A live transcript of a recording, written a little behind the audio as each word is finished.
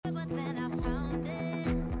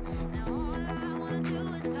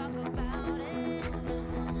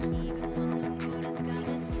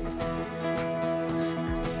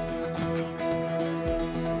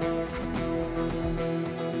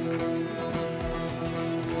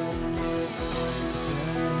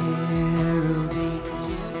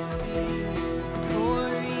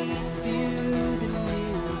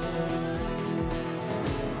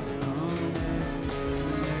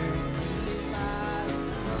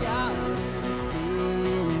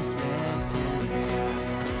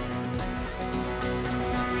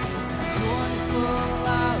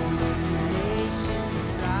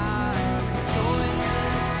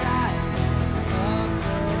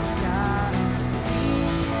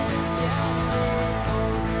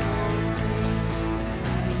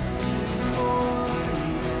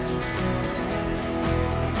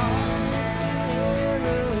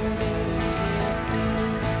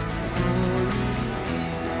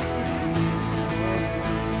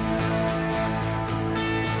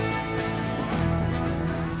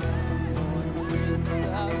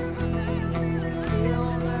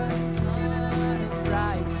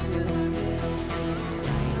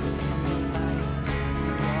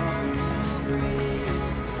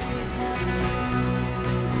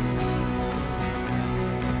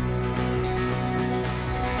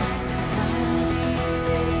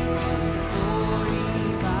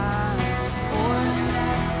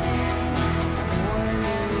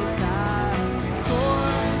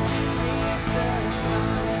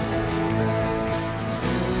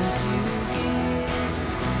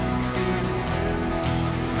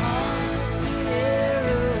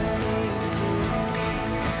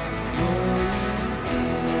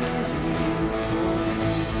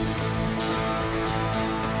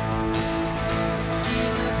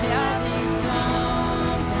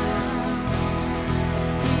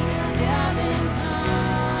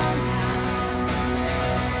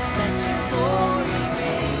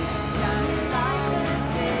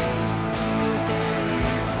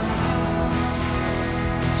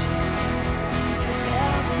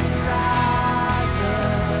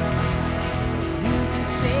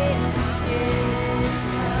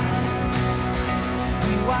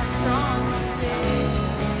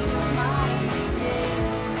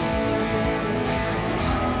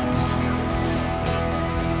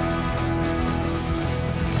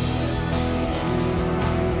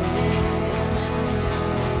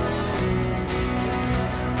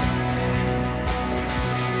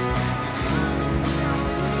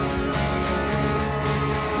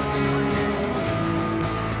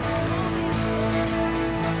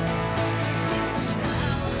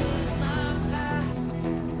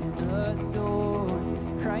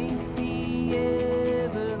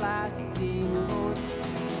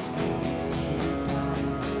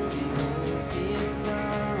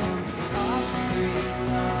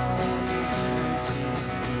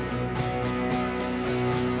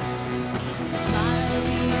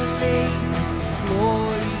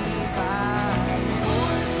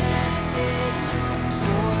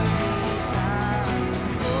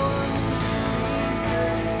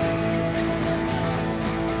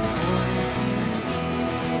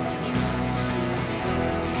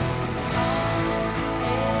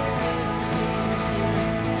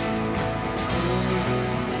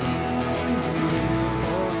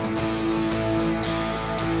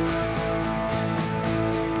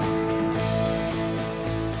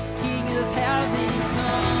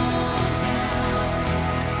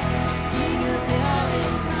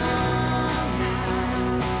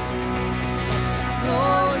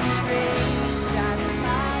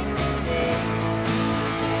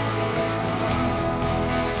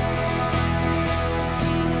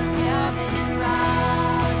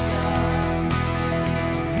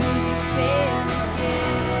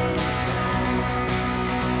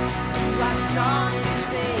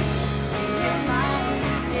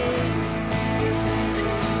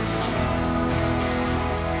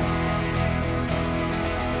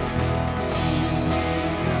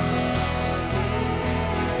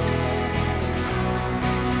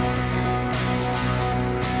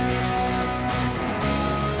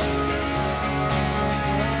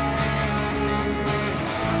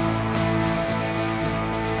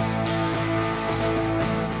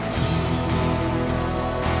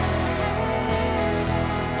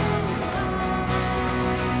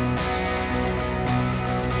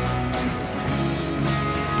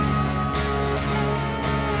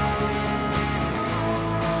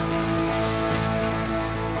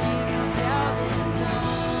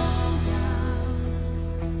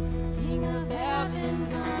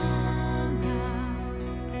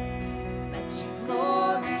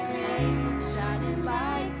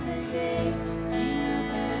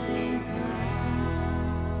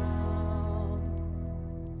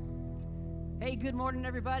Good morning,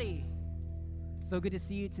 everybody. So good to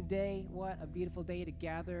see you today. What a beautiful day to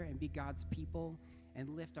gather and be God's people and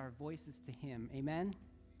lift our voices to Him. Amen?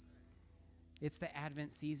 It's the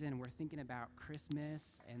Advent season. We're thinking about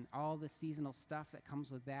Christmas and all the seasonal stuff that comes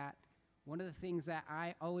with that. One of the things that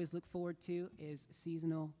I always look forward to is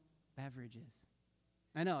seasonal beverages.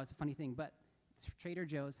 I know, it's a funny thing, but Trader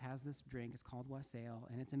Joe's has this drink. It's called Wassail,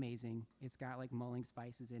 and it's amazing. It's got like mulling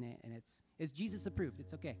spices in it, and it's Jesus approved.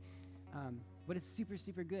 It's okay. But it's super,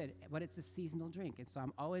 super good. But it's a seasonal drink, and so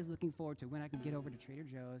I'm always looking forward to when I can get over to Trader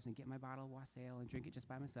Joe's and get my bottle of Wassail and drink it just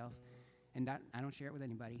by myself, and I don't share it with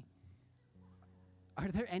anybody. Are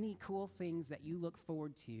there any cool things that you look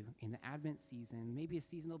forward to in the Advent season? Maybe a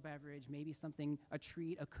seasonal beverage, maybe something, a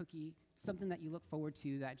treat, a cookie, something that you look forward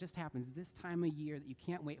to that just happens this time of year that you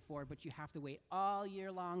can't wait for, but you have to wait all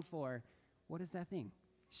year long for. What is that thing?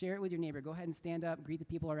 Share it with your neighbor. Go ahead and stand up, greet the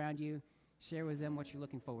people around you, share with them what you're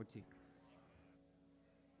looking forward to.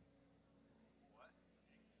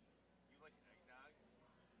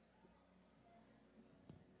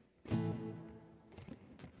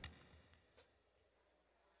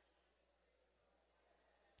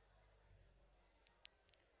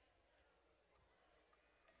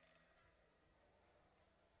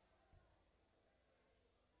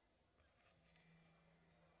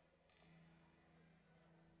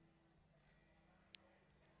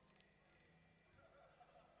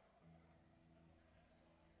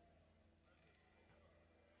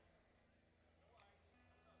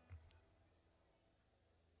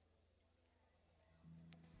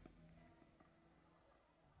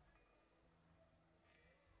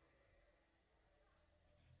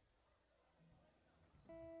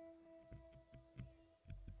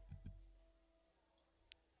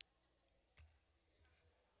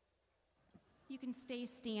 You can stay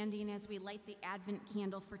standing as we light the Advent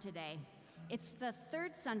candle for today. It's the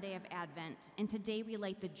third Sunday of Advent, and today we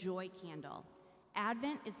light the joy candle.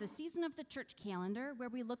 Advent is the season of the church calendar where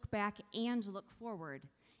we look back and look forward.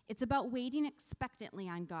 It's about waiting expectantly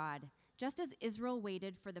on God. Just as Israel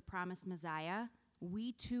waited for the promised Messiah,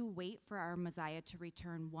 we too wait for our Messiah to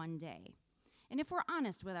return one day. And if we're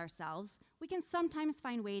honest with ourselves, we can sometimes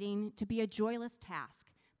find waiting to be a joyless task,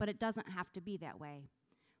 but it doesn't have to be that way.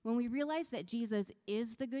 When we realize that Jesus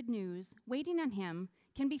is the good news, waiting on Him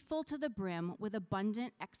can be full to the brim with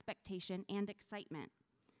abundant expectation and excitement.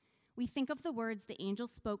 We think of the words the angel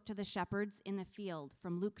spoke to the shepherds in the field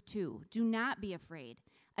from Luke 2. Do not be afraid.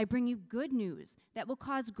 I bring you good news that will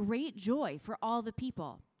cause great joy for all the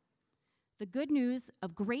people. The good news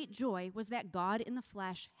of great joy was that God in the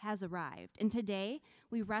flesh has arrived, and today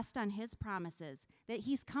we rest on His promises that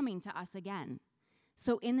He's coming to us again.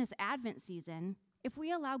 So in this Advent season, if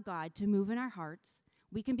we allow God to move in our hearts,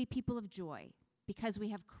 we can be people of joy because we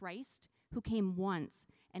have Christ who came once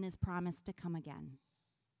and is promised to come again.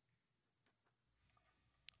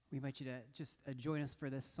 We invite you to just join us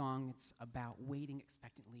for this song. It's about waiting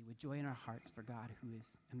expectantly with joy in our hearts for God, who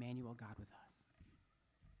is Emmanuel, God with us.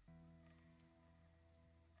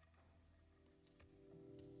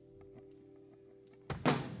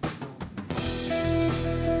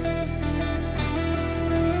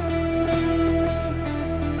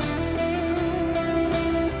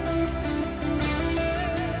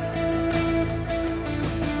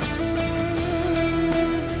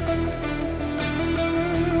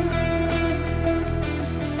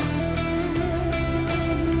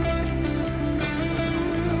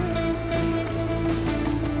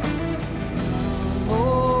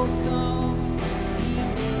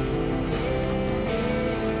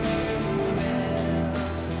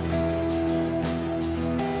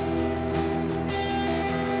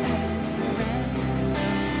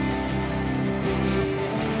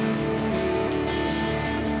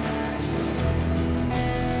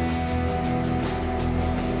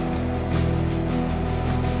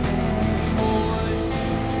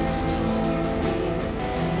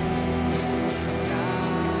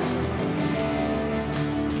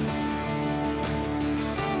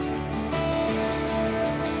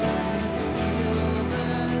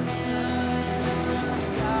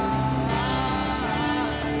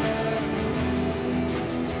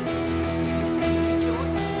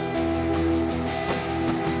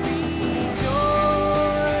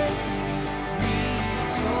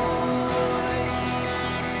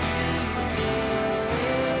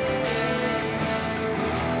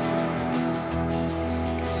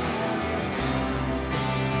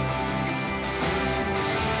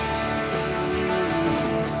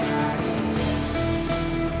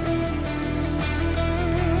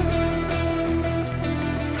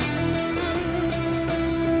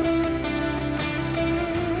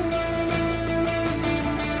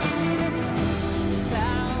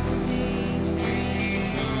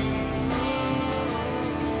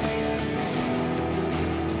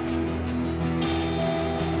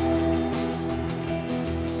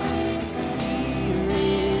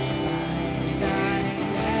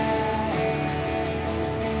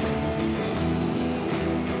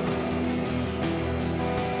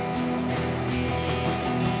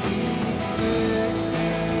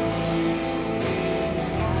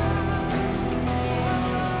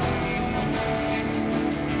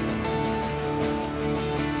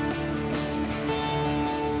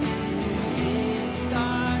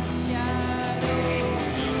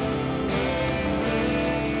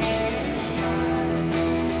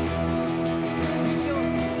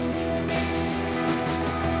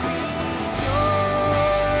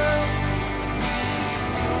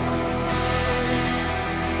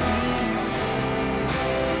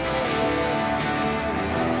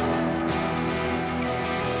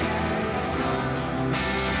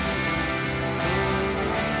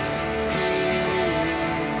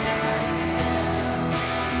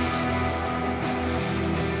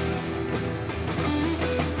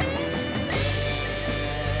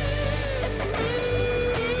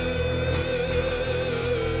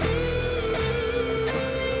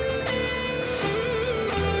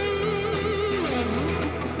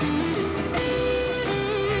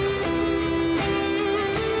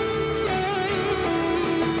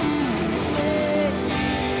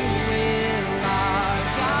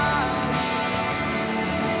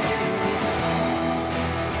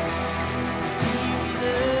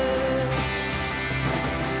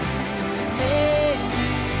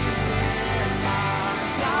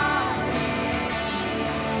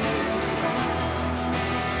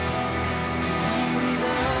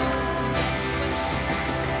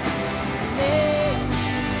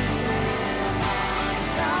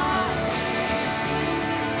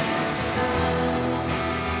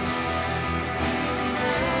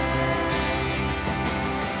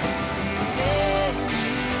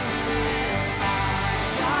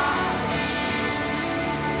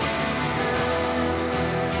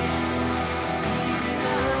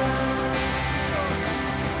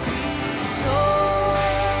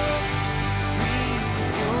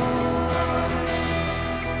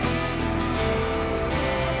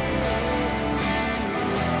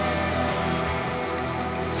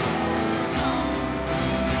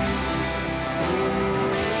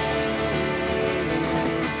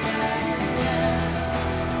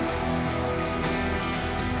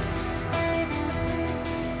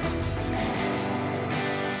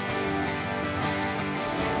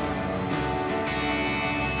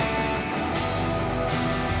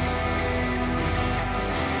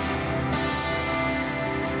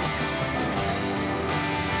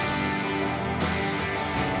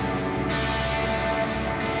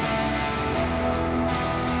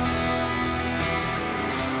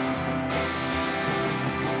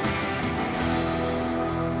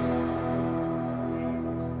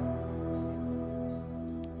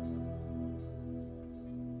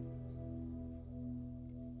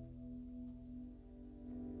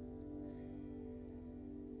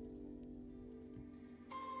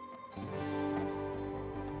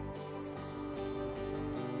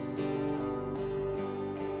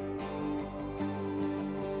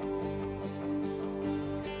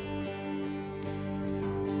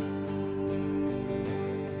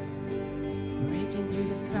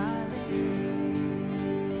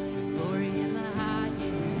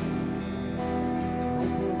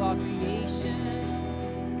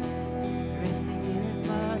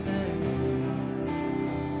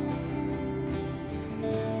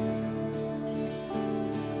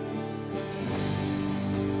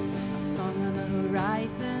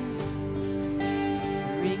 horizon,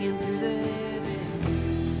 ringing through the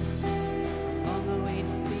heavens.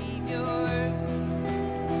 Long-awaited Savior,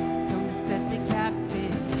 come to set the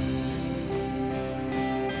captives free.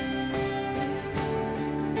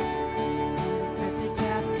 Come to set the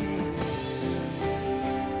captives free.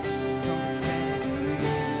 Come to set us free.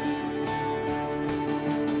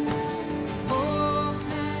 Hope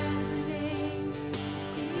has a name,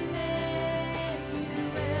 Emmanuel,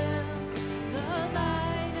 the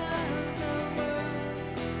light of the world,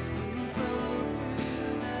 who broke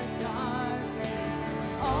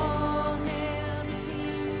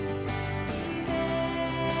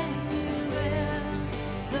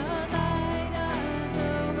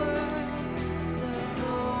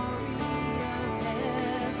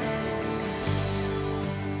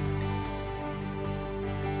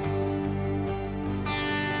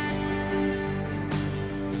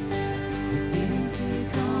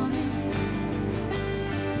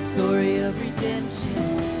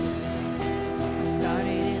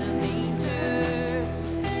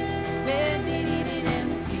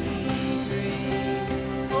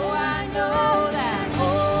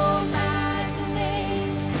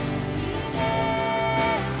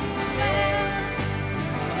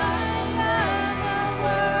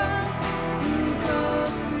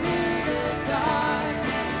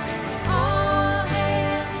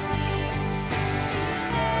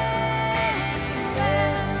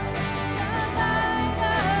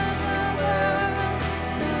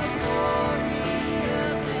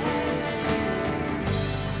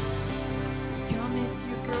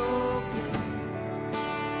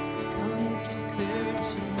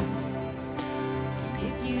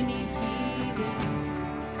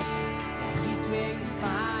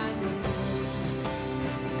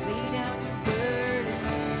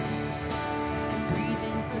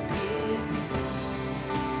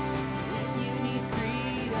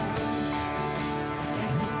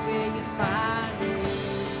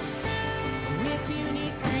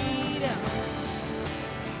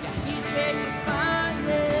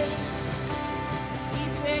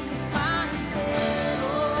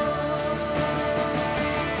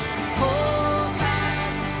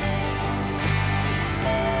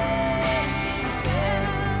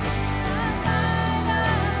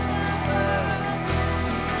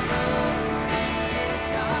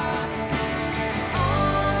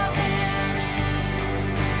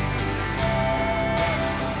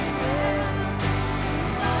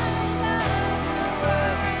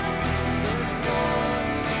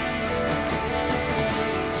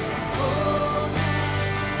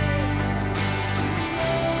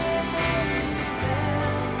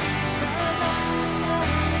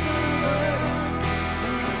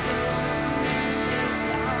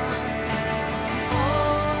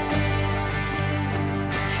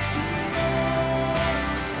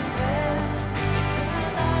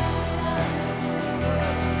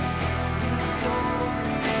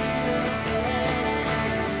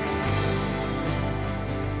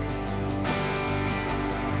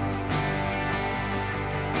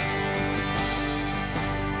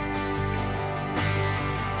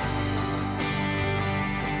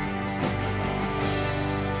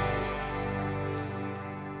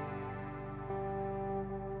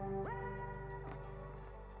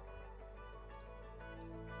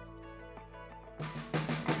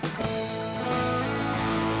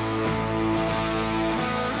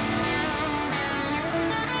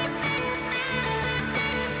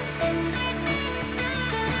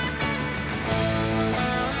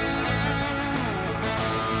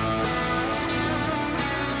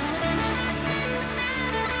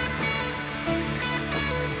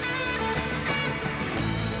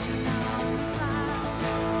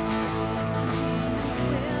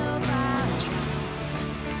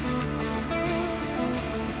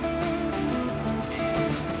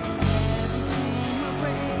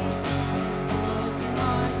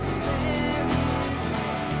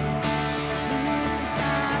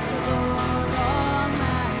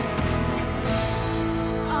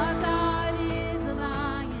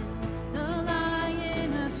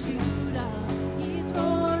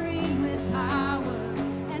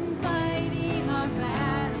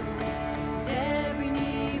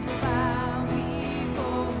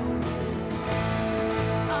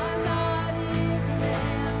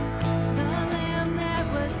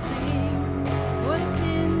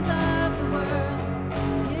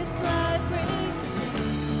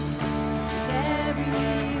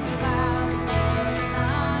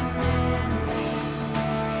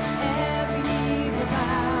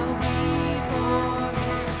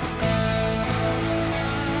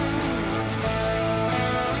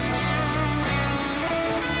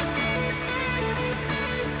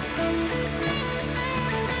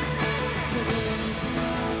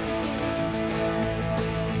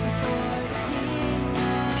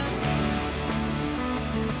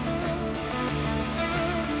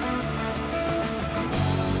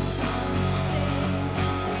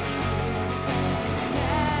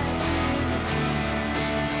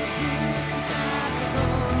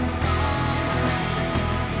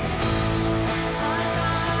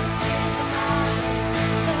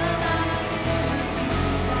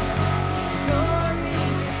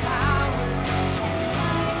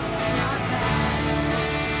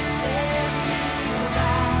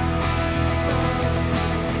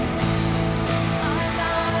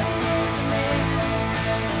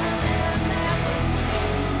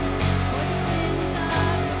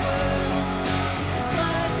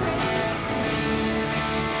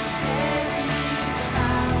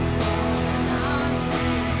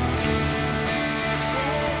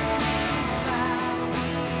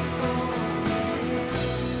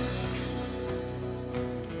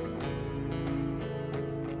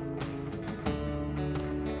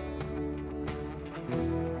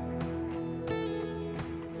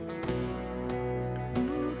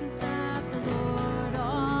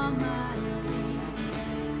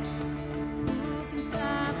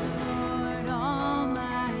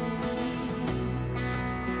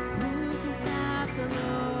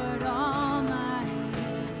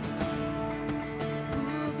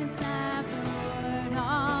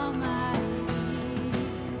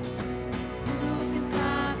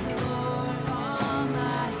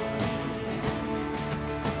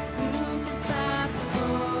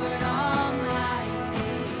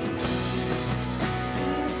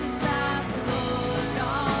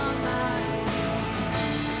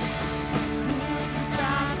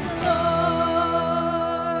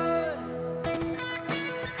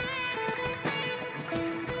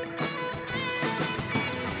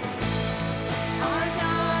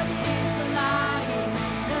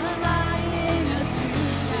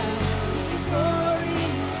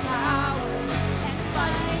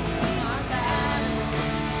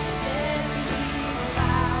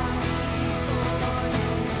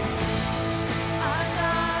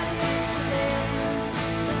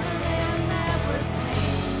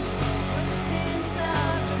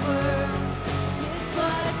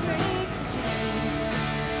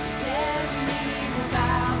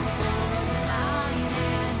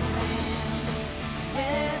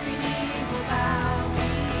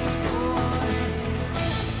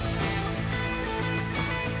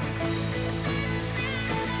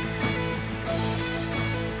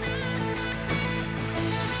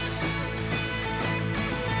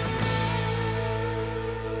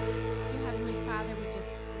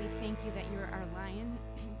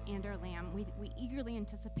fair lamb. We eagerly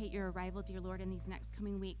anticipate your arrival, dear Lord, in these next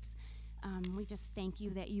coming weeks. We just thank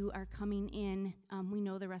you that you are coming in. We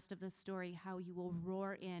know the rest of the story, how you will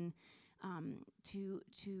roar in to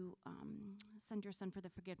send your son for the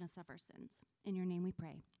forgiveness of our sins. In your name we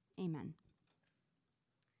pray. Amen.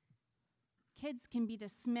 Kids can be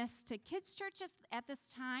dismissed to kids' church at this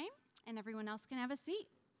time, and everyone else can have a seat.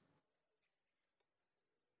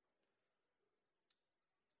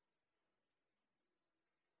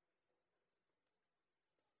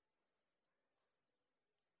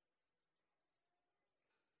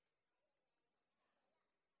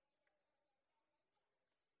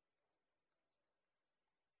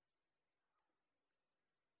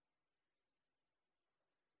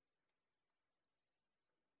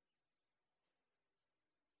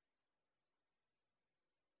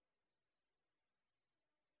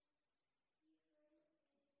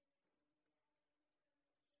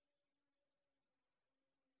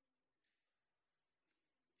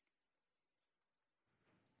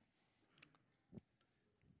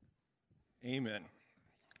 Amen.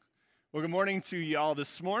 Well, good morning to y'all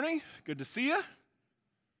this morning. Good to see you.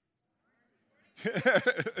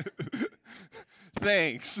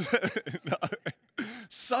 Thanks.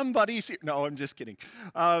 Somebody's here. No, I'm just kidding.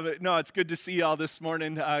 No, it's good to see y'all this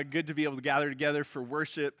morning. Good to be able to gather together for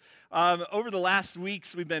worship. Over the last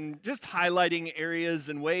weeks, we've been just highlighting areas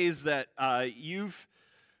and ways that you've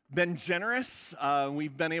been generous.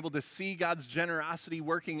 We've been able to see God's generosity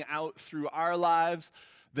working out through our lives,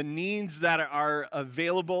 the needs that are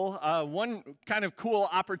available. One kind of cool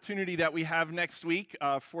opportunity that we have next week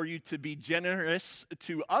for you to be generous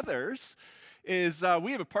to others is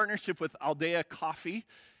we have a partnership with Aldea Coffee,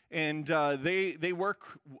 and they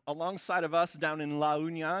work alongside of us down in La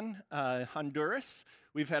Union, Honduras.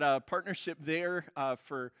 We've had a partnership there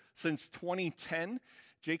since 2010.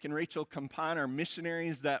 Jake and Rachel Campan are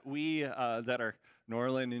missionaries that that are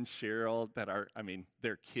Norland and Cheryl,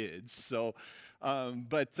 they're kids. So,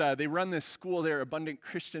 but they run this school there, Abundant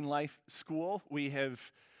Christian Life School. We have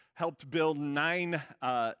helped build nine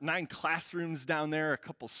classrooms down there, a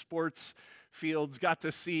couple sports fields. Got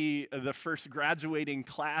to see the first graduating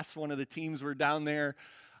class. One of the teams were down there.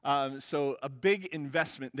 So a big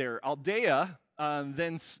investment there. Aldea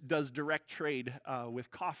then does direct trade with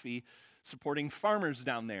coffee, supporting farmers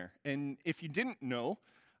down there. And if you didn't know,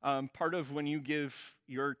 part of when you give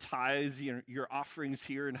your tithes, your offerings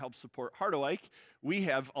here and help support Harderwyk, we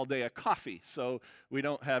have Aldea Coffee. So we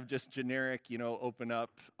don't have just generic, open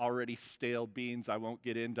up already stale beans. I won't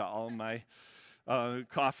get into all my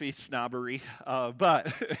coffee snobbery,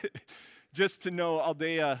 but just to know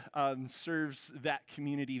Aldea serves that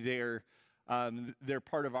community there. They're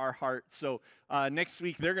part of our heart. So next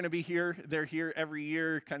week they're going to be here. They're here every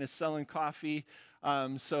year kind of selling coffee.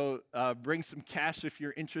 So bring some cash if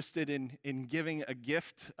you're interested in giving a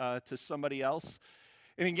gift to somebody else.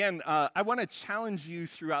 And again, I want to challenge you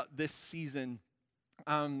throughout this season.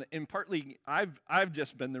 And partly, I've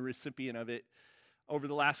just been the recipient of it over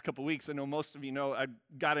the last couple weeks. I know most of you know I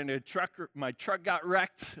got in a truck. My truck got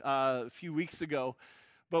wrecked a few weeks ago.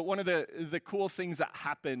 But one of the cool things that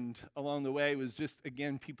happened along the way was just,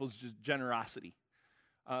 again, people's just generosity.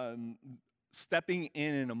 Stepping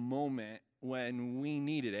in a moment when we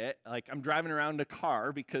needed it. Like, I'm driving around a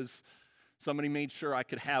car because somebody made sure I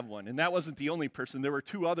could have one. And that wasn't the only person. There were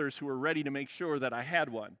two others who were ready to make sure that I had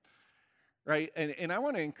one. Right? And I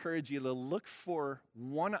want to encourage you to look for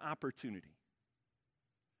one opportunity.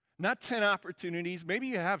 Not 10 opportunities. Maybe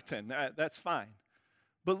you have 10. That's fine.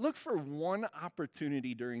 But look for one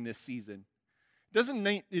opportunity during this season.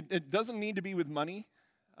 It doesn't need to be with money.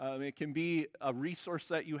 It can be a resource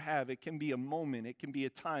that you have. It can be a moment. It can be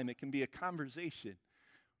a time. It can be a conversation.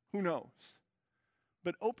 Who knows?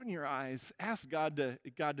 But open your eyes. Ask God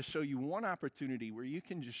to show you one opportunity where you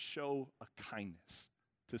can just show a kindness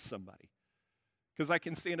to somebody. Because I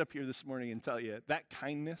can stand up here this morning and tell you that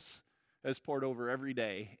kindness has poured over every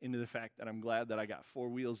day into the fact that I'm glad that I got 4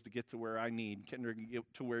 wheels to get to where I need, Kendra can get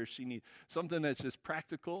to where she needs. Something that's just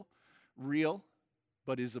practical, real,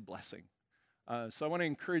 but is a blessing. So I want to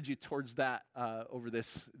encourage you towards that over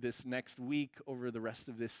this next week, over the rest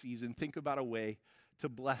of this season. Think about a way to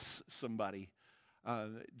bless somebody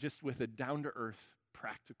just with a down-to-earth,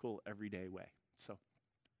 practical, everyday way. So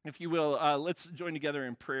if you will, let's join together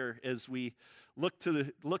in prayer as we look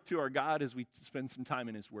to our God as we spend some time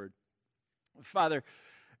in His Word. Father,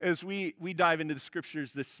 as we dive into the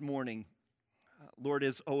Scriptures this morning, Lord,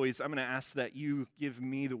 as always, I'm going to ask that you give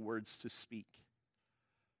me the words to speak.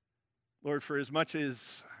 Lord, for as much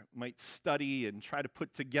as I might study and try to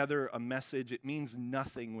put together a message, it means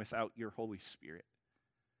nothing without your Holy Spirit.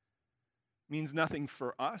 means nothing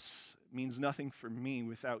for us, it means nothing for me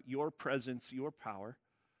without your presence, your power,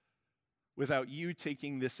 without you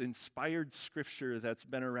taking this inspired scripture that's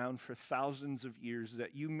been around for thousands of years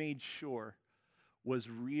that you made sure was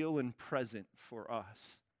real and present for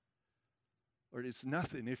us. Lord, it's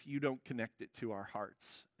nothing if you don't connect it to our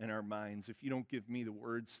hearts and our minds, if you don't give me the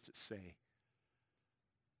words to say.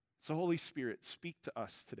 So, Holy Spirit, speak to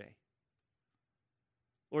us today.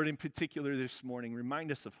 Lord, in particular this morning,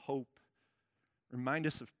 remind us of hope, remind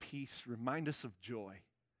us of peace, remind us of joy,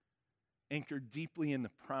 anchored deeply in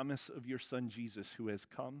the promise of your Son Jesus, who has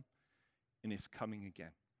come and is coming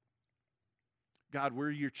again. God,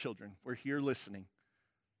 we're your children. We're here listening,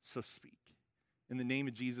 so speak. In the name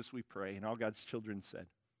of Jesus we pray, and all God's children said,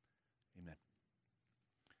 amen.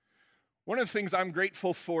 One of the things I'm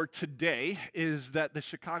grateful for today is that the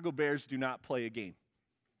Chicago Bears do not play a game,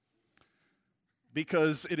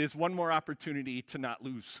 because it is one more opportunity to not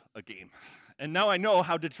lose a game. And now I know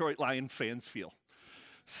how Detroit Lion fans feel.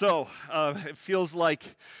 So it feels like,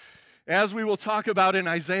 as we will talk about in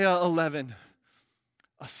Isaiah 11,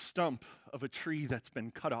 a stump of a tree that's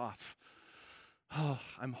been cut off. Oh,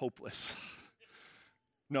 I'm hopeless.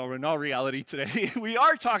 No, in all reality today, we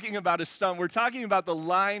are talking about a stump. We're talking about the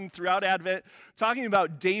line throughout Advent, talking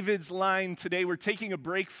about David's line today. We're taking a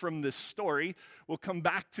break from this story. We'll come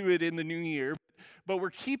back to it in the new year. But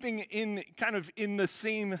we're keeping in the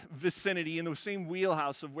same vicinity, in the same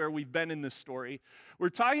wheelhouse of where we've been in this story. We're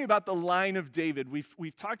talking about the line of David.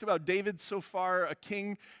 We've talked about David so far, a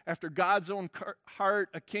king after God's own heart,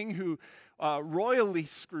 a king who royally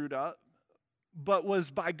screwed up, but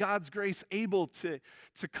was by God's grace able to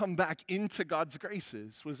come back into God's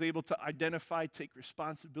graces, was able to identify, take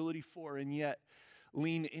responsibility for, and yet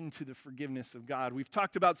lean into the forgiveness of God. We've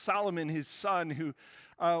talked about Solomon, his son, who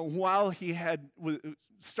while he had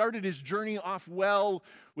started his journey off well,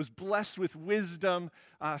 was blessed with wisdom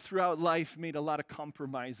throughout life, made a lot of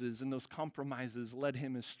compromises, and those compromises led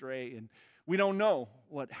him astray. And we don't know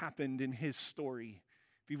what happened in his story.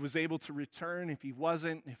 If he was able to return, if he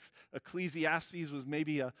wasn't, if Ecclesiastes was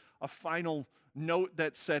maybe a final note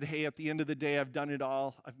that said, hey, at the end of the day, I've done it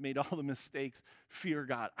all. I've made all the mistakes. Fear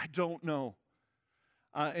God. I don't know.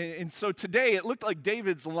 And so today, it looked like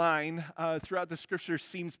David's line throughout the scripture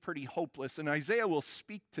seems pretty hopeless, and Isaiah will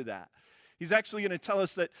speak to that. He's actually going to tell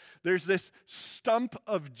us that there's this stump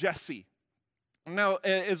of Jesse. Now,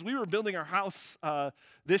 as we were building our house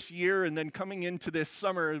this year and then coming into this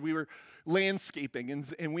summer, we were landscaping,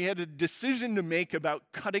 and we had a decision to make about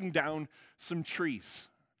cutting down some trees.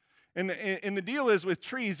 And the deal is with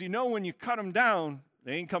trees, when you cut them down,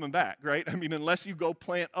 they ain't coming back, right? I mean, unless you go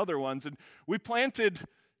plant other ones. And we planted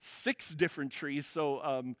 6 different trees, so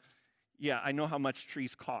I know how much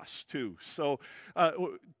trees cost too. So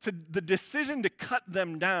the decision to cut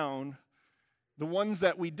them down, the ones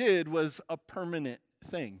that we did, was a permanent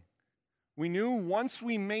thing. We knew once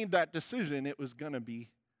we made that decision, it was going to be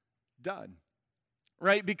done,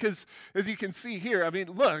 right? Because as you can see here,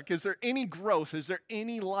 look, is there any growth? Is there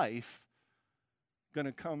any life going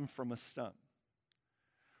to come from a stump?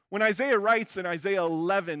 When Isaiah writes in Isaiah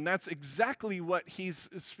 11, that's exactly what he's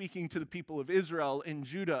speaking to the people of Israel and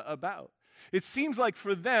Judah about. It seems like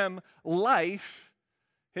for them, life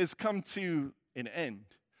has come to an end.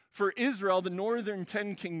 For Israel, the northern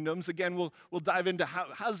 10 kingdoms, again, we'll dive into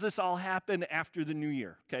how's this all happen after the new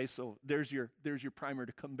year. Okay, so there's your primer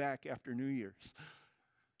to come back after New Year's.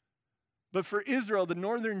 But for Israel, the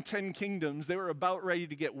northern 10 kingdoms, they were about ready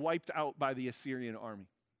to get wiped out by the Assyrian army.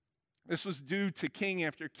 This was due to king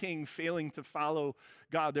after king failing to follow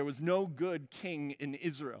God. There was no good king in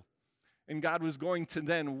Israel, and God was going to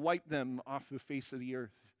then wipe them off the face of the earth.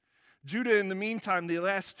 Judah, in the meantime, the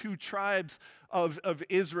last 2 tribes of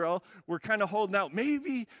Israel, were kind of holding out.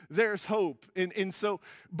 Maybe there's hope. And so,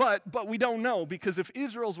 but we don't know, because if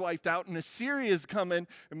Israel's wiped out and Assyria's coming,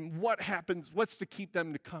 and what happens? What's to keep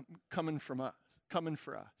them coming for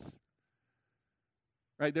us?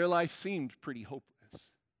 Right? Their life seemed pretty hopeless.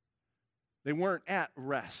 They weren't at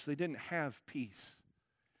rest. They didn't have peace.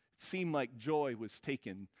 It seemed like joy was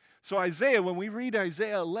taken. So Isaiah, when we read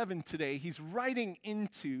Isaiah 11 today, he's writing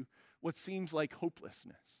into what seems like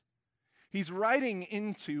hopelessness. He's writing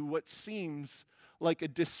into what seems like a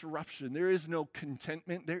disruption. There is no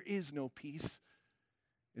contentment. There is no peace.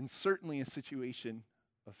 And certainly a situation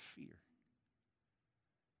of fear.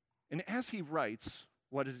 And as he writes,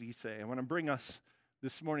 what does he say? I want to bring us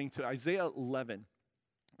this morning to Isaiah 11.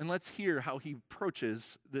 And let's hear how he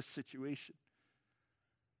approaches this situation.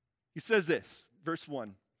 He says this, verse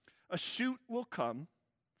 1, "A shoot will come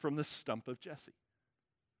from the stump of Jesse."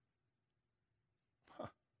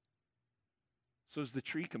 So is the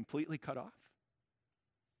tree completely cut off?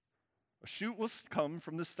 A shoot will come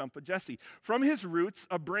from the stump of Jesse. From his roots,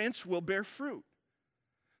 a branch will bear fruit.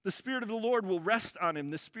 The Spirit of the Lord will rest on him,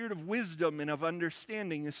 the Spirit of wisdom and of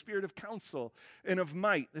understanding, the Spirit of counsel and of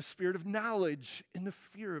might, the Spirit of knowledge and the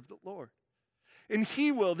fear of the Lord. And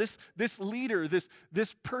he will, this leader,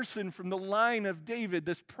 this person from the line of David,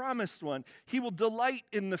 this promised one, he will delight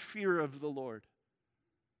in the fear of the Lord.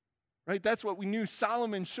 Right? That's what we knew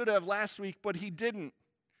Solomon should have last week, but he didn't.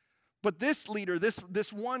 But this leader, this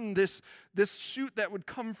shoot that would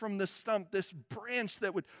come from the stump, this branch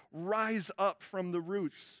that would rise up from the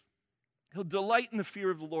roots, he'll delight in the fear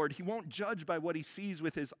of the Lord. He won't judge by what he sees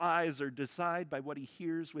with his eyes or decide by what he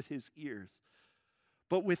hears with his ears,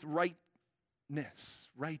 but with righteousness.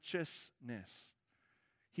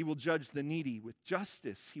 He will judge the needy with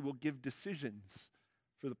justice. He will give decisions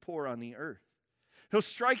for the poor on the earth. He'll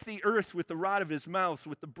strike the earth with the rod of his mouth,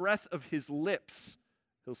 with the breath of his lips.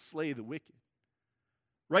 He'll slay the wicked.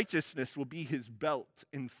 Righteousness will be his belt,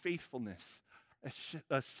 and faithfulness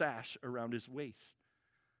a sash around his waist.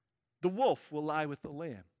 The wolf will lie with the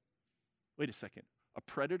lamb. Wait a second. A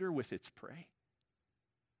predator with its prey?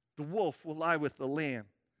 The wolf will lie with the lamb.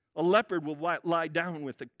 A leopard will lie down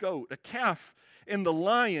with the goat. A calf and the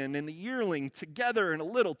lion and the yearling together, and a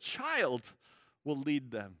little child will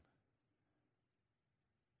lead them.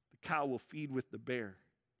 The cow will feed with the bear.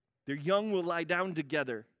 Their young will lie down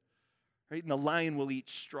together, right? And the lion will eat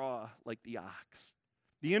straw like the ox.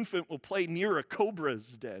 The infant will play near a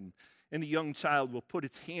cobra's den, and the young child will put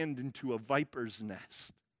its hand into a viper's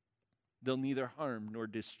nest. They'll neither harm nor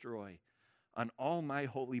destroy on all my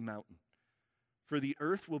holy mountain. For the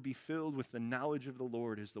earth will be filled with the knowledge of the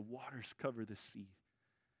Lord as the waters cover the sea.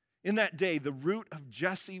 In that day, the root of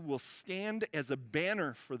Jesse will stand as a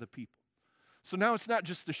banner for the people. So now it's not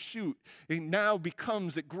just a shoot.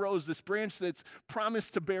 It grows. This branch that's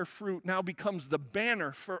promised to bear fruit now becomes the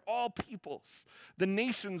banner for all peoples. The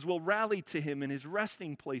nations will rally to him, and his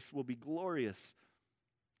resting place will be glorious.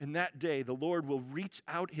 In that day, the Lord will reach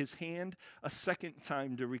out his hand a second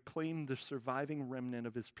time to reclaim the surviving remnant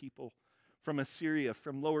of his people from Assyria,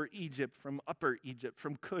 from Lower Egypt, from Upper Egypt,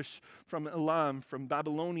 from Cush, from Elam, from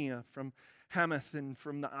Babylonia, from Hamath, and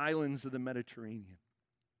from the islands of the Mediterranean.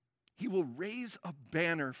 He will raise a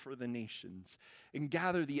banner for the nations and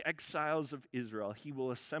gather the exiles of Israel. He will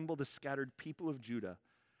assemble the scattered people of Judah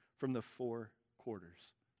from the four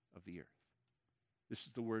quarters of the earth. This is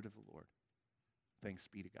the word of the Lord. Thanks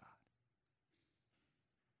be to God.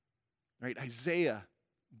 Right, Isaiah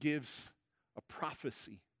gives a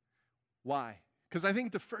prophecy. Why? Because I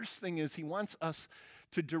think the first thing is he wants us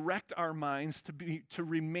to direct our minds to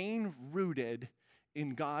remain rooted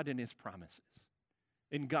in God and his promises.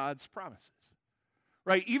 In God's promises,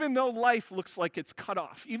 right? Even though life looks like it's cut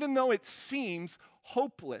off, even though it seems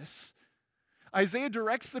hopeless, Isaiah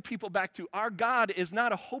directs the people back to our God is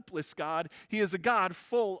not a hopeless God. He is a God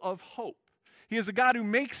full of hope. He is a God who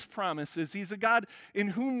makes promises. He's a God in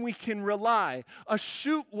whom we can rely. A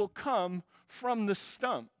shoot will come from the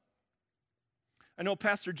stump. I know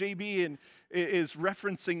Pastor JB is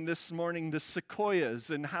referencing this morning the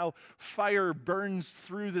sequoias and how fire burns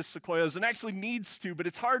through the sequoias and actually needs to, but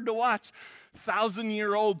it's hard to watch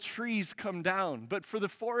 1,000-year-old trees come down. But for the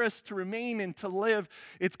forest to remain and to live,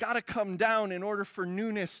 it's got to come down in order for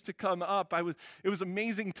newness to come up. It was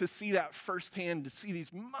amazing to see that firsthand, to see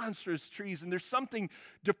these monstrous trees, and there's something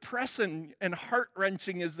depressing and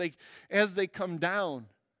heart-wrenching as they come down.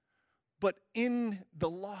 But in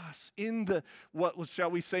the loss, in the, what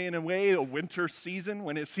shall we say in a way, a winter season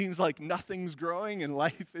when it seems like nothing's growing and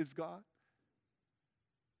life is gone,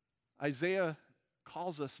 Isaiah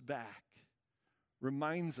calls us back,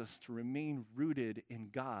 reminds us to remain rooted in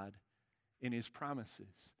God, in his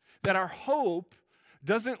promises. That our hope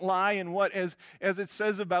doesn't lie in what, as it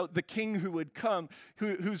says about the king who would come,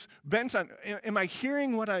 who's bent on, am I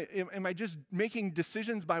hearing am I just making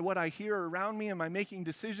decisions by what I hear around me? Am I making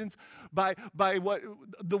decisions by what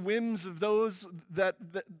the whims of those,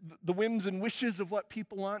 the whims and wishes of what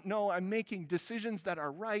people want? No, I'm making decisions that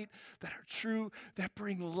are right, that are true, that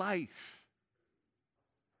bring life.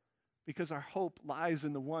 Because our hope lies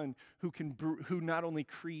in the one who not only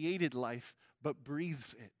created life, but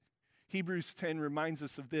breathes it. Hebrews 10 reminds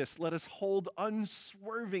us of this. Let us hold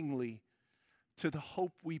unswervingly to the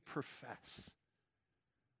hope we profess.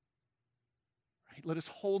 Right? Let us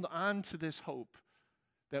hold on to this hope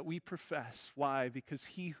that we profess. Why? Because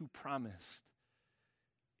he who promised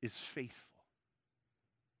is faithful.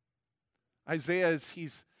 Isaiah, as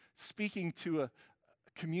he's speaking to a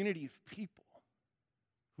community of people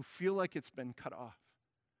who feel like it's been cut off,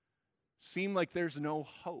 seem like there's no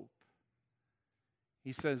hope,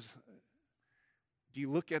 He says, do you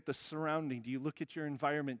look at the surrounding? Do you look at your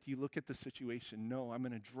environment? Do you look at the situation? No, I'm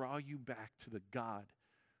going to draw you back to the God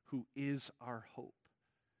who is our hope,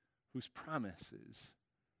 whose promises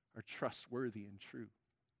are trustworthy and true.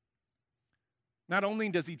 Not only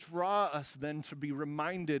does he draw us then to be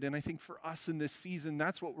reminded, and I think for us in this season,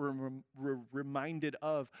 that's what we're reminded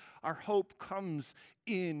of. Our hope comes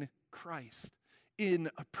in Christ, in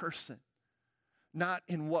a person. Not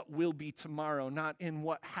in what will be tomorrow, not in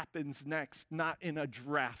what happens next, not in a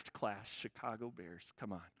draft class, Chicago Bears.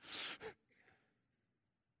 Come on.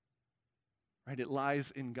 Right? It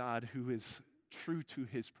lies in God who is true to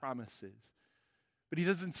his promises. But he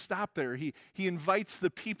doesn't stop there. He invites the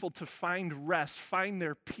people to find rest, find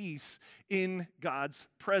their peace in God's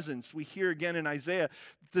presence. We hear again in Isaiah,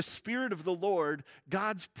 the Spirit of the Lord,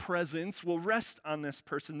 God's presence will rest on this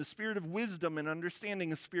person. The Spirit of wisdom and understanding,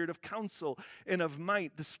 the Spirit of counsel and of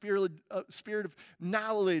might, the Spirit of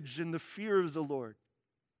knowledge and the fear of the Lord.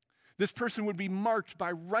 This person would be marked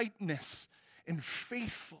by rightness and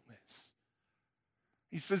faithfulness.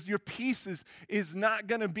 He says your peace is not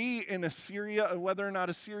going to be in Assyria, whether or not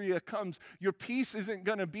Assyria comes. Your peace isn't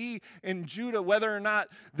going to be in Judah, whether or not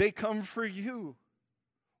they come for you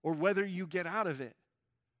or whether you get out of it.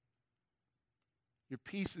 Your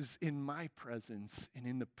peace is in my presence and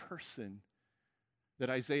in the person that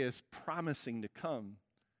Isaiah is promising to come.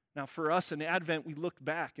 Now, for us in Advent, we look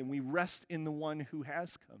back and we rest in the one who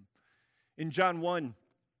has come. In John 1,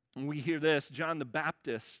 we hear this, John the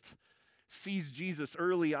Baptist sees Jesus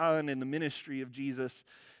early on in the ministry of Jesus.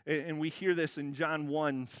 And we hear this in John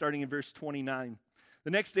 1, starting in verse 29.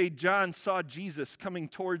 The next day, John saw Jesus coming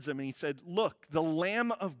towards him, and he said, "Look, the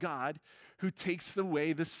Lamb of God who takes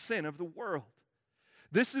away the sin of the world.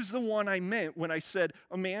 This is the one I meant when I said,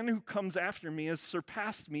 a man who comes after me has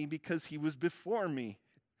surpassed me because he was before me."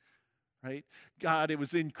 Right? God, it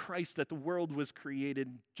was in Christ that the world was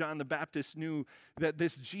created. John the Baptist knew that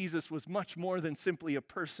this Jesus was much more than simply a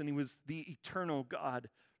person. He was the eternal God.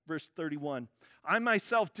 Verse 31, I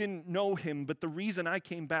myself didn't know him, but the reason I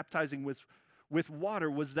came baptizing with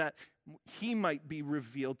water was that he might be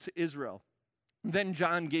revealed to Israel. Then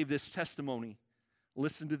John gave this testimony.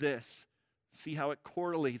 Listen to this. See how it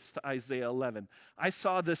correlates to Isaiah 11. I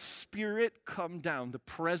saw the Spirit come down, the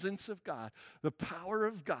presence of God, the power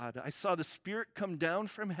of God. I saw the Spirit come down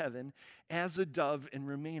from heaven as a dove and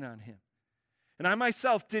remain on him. And I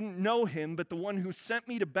myself didn't know him, but the one who sent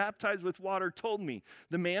me to baptize with water told me,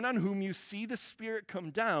 the man on whom you see the Spirit come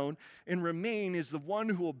down and remain is the one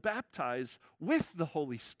who will baptize with the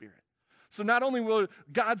Holy Spirit. So not only will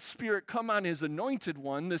God's Spirit come on his anointed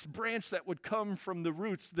one, this branch that would come from the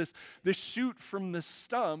roots, this shoot from the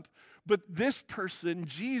stump, but this person,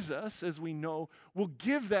 Jesus, as we know, will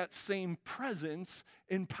give that same presence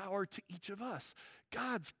and power to each of us.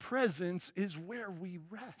 God's presence is where we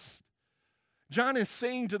rest. John is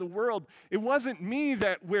saying to the world, it wasn't me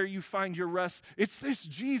that where you find your rest. It's this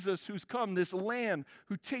Jesus who's come, this Lamb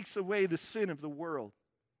who takes away the sin of the world.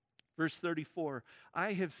 Verse 34,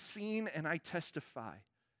 I have seen and I testify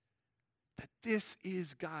that this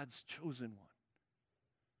is God's chosen one.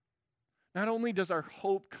 Not only does our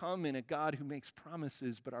hope come in a God who makes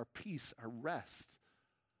promises, but our peace, our rest,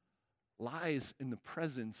 lies in the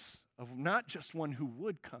presence of not just one who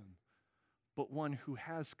would come, but one who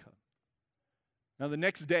has come. Now, the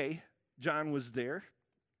next day, John was there,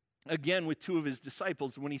 again with two of his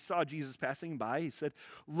disciples. When he saw Jesus passing by, he said,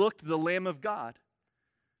 "Look, the Lamb of God."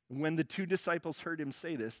 When the two disciples heard him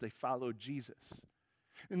say this, they followed Jesus.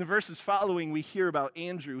 In the verses following, we hear about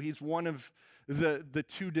Andrew. He's one of the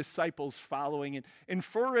two disciples following. And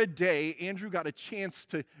for a day, Andrew got a chance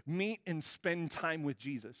to meet and spend time with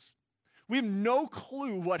Jesus. We have no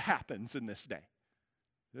clue what happens in this day.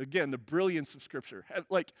 Again, the brilliance of Scripture.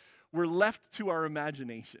 Like, we're left to our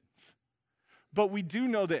imaginations. But we do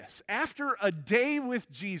know this. After a day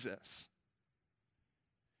with Jesus,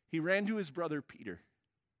 he ran to his brother Peter.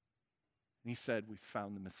 And he said, we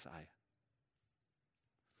found the Messiah.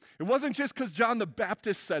 It wasn't just because John the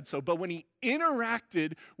Baptist said so, but when he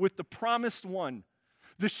interacted with the promised one,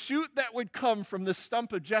 the shoot that would come from the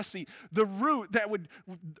stump of Jesse, the root that would,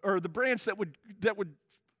 or the branch that would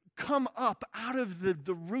come up out of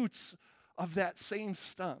the roots of that same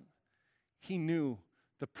stump, he knew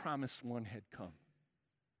the promised one had come.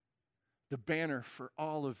 The banner for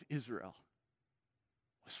all of Israel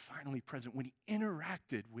was finally present when he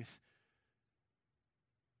interacted with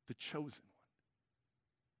the chosen one,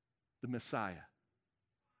 the Messiah.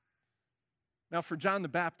 Now, for John the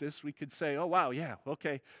Baptist, we could say, oh, wow, yeah,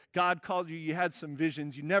 okay. God called you, you had some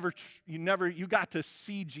visions, you got to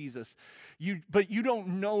see Jesus, but you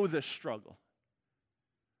don't know the struggle.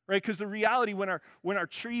 right? Because the reality, when our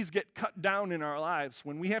trees get cut down in our lives,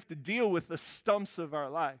 when we have to deal with the stumps of our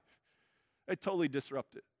life, it totally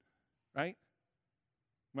disrupts it, right?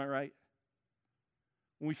 Am I right?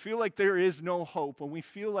 When we feel like there is no hope, when we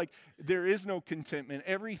feel like there is no contentment,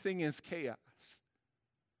 everything is chaos.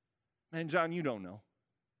 Man, John, you don't know.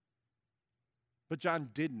 But John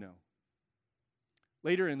did know.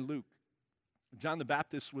 Later in Luke, John the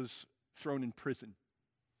Baptist was thrown in prison.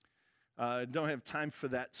 I don't have time for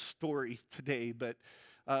that story today, but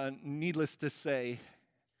needless to say,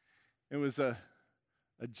 it was a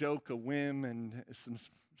joke, a whim, and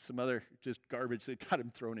some other just garbage that got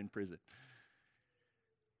him thrown in prison.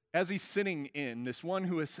 As he's sitting in, this one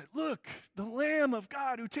who has said, look, the Lamb of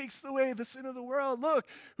God who takes away the sin of the world, look,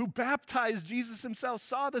 who baptized Jesus himself,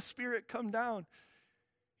 saw the Spirit come down.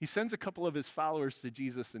 He sends a couple of his followers to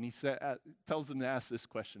Jesus, and he tells them to ask this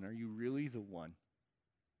question: are you really the one?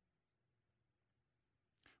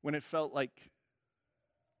 When it felt like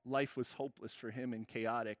life was hopeless for him and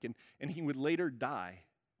chaotic, and he would later die,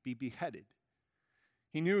 be beheaded.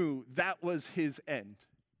 He knew that was his end.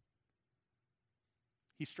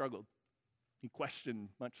 He struggled. He questioned,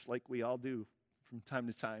 much like we all do from time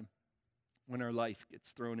to time when our life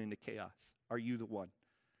gets thrown into chaos. Are you the one?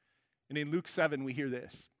 And in Luke 7, we hear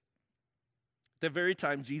this. At that very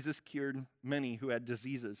time, Jesus cured many who had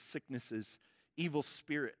diseases, sicknesses, evil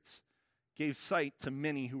spirits, gave sight to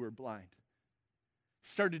many who were blind.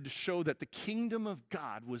 Started to show that the kingdom of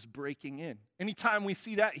God was breaking in. Anytime we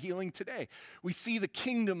see that healing today, we see the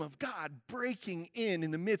kingdom of God breaking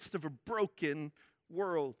in the midst of a broken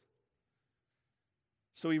world.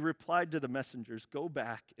 So he replied to the messengers, go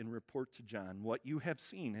back and report to John what you have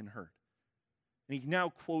seen and heard. And he now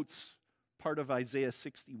quotes part of Isaiah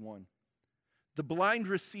 61. The blind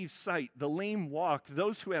receive sight, the lame walk,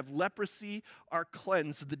 those who have leprosy are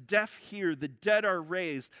cleansed, the deaf hear, the dead are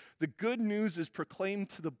raised. The good news is proclaimed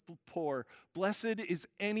to the poor. Blessed is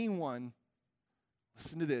anyone,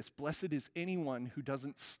 listen to this, blessed is anyone who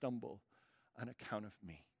doesn't stumble on account of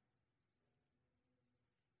me.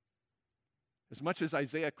 As much as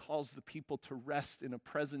Isaiah calls the people to rest in a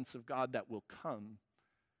presence of God that will come,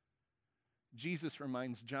 Jesus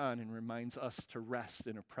reminds John and reminds us to rest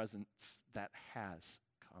in a presence that has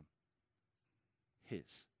come.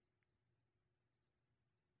 His.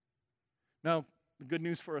 Now, the good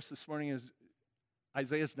news for us this morning is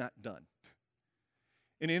Isaiah's not done.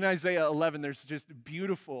 And in Isaiah 11, there's just a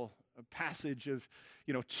beautiful passage of,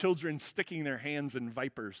 children sticking their hands in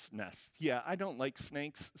vipers' nests. Yeah, I don't like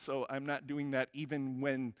snakes, so I'm not doing that even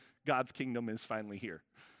when God's kingdom is finally here.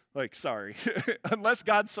 Sorry. Unless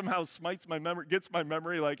God somehow smites my memory, gets my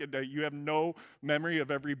memory, you have no memory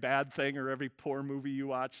of every bad thing or every poor movie you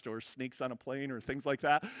watched or snakes on a plane or things like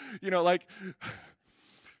that.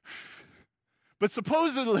 But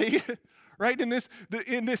supposedly, right, in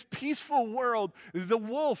this peaceful world, the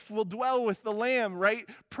wolf will dwell with the lamb, right?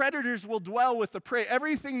 Predators will dwell with the prey.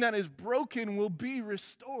 Everything that is broken will be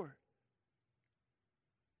restored.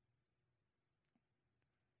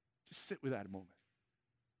 Just sit with that a moment.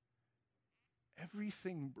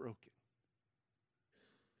 Everything broken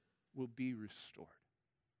will be restored.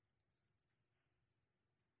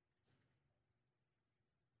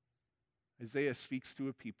 Isaiah speaks to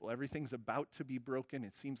a people. Everything's about to be broken.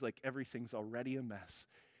 It seems like everything's already a mess.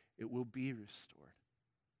 It will be restored.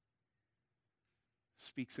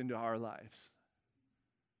 Speaks into our lives.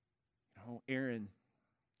 Aaron,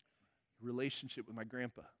 relationship with my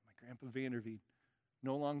grandpa Vanderveen,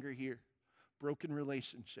 no longer here. Broken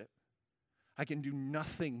relationship. I can do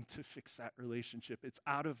nothing to fix that relationship. It's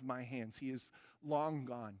out of my hands. He is long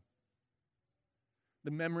gone.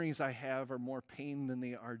 The memories I have are more pain than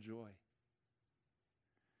they are joy.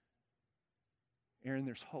 Aaron,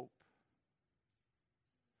 there's hope.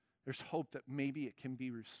 There's hope that maybe it can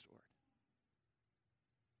be restored.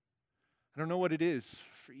 I don't know what it is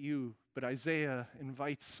for you, but Isaiah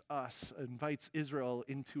invites Israel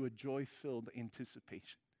into a joy-filled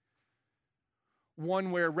anticipation.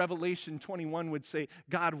 One where Revelation 21 would say,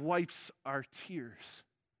 God wipes our tears.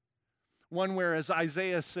 One where, as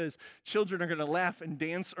Isaiah says, children are going to laugh and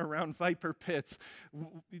dance around viper pits.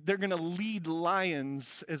 They're going to lead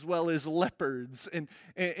lions as well as leopards.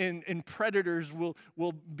 And predators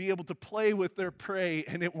will be able to play with their prey,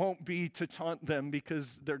 and it won't be to taunt them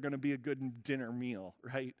because they're going to be a good dinner meal,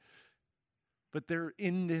 right? But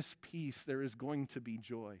in this peace, there is going to be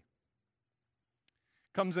joy.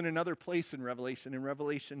 Comes in another place in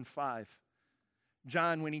Revelation 5.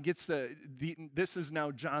 John, when he gets this is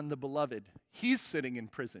now John the Beloved. He's sitting in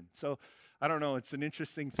prison. So, I don't know, it's an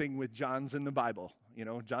interesting thing with Johns in the Bible.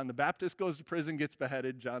 John the Baptist goes to prison, gets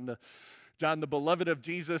beheaded. John the John, the beloved of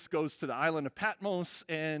Jesus, goes to the island of Patmos,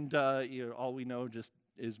 and all we know just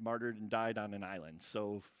is martyred and died on an island.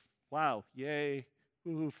 So, wow, yay,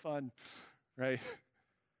 ooh, fun, right?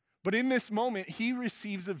 But in this moment, he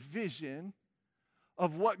receives a vision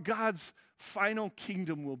of what God's final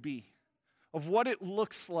kingdom will be, of what it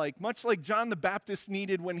looks like, much like John the Baptist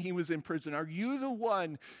needed when he was in prison. Are you the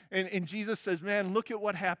one? And Jesus says, man, look at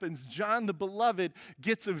what happens. John the beloved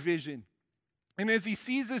gets a vision. And as he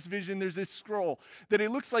sees this vision, there's this scroll that it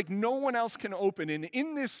looks like no one else can open. And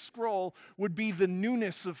in this scroll would be the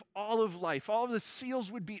newness of all of life. All of the seals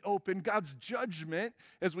would be open. God's judgment,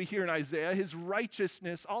 as we hear in Isaiah, his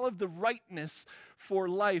righteousness, all of the rightness for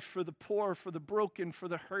life, for the poor, for the broken, for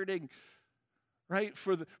the hurting, right?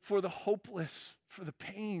 For the hopeless, for the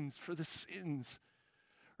pains, for the sins.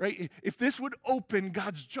 Right? If this would open,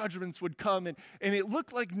 God's judgments would come. And it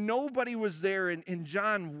looked like nobody was there, and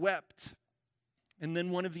John wept. And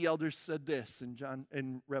then one of the elders said this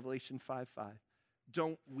in Revelation 5:5,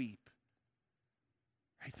 don't weep.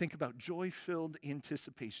 Right? Think about joy-filled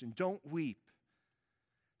anticipation. Don't weep.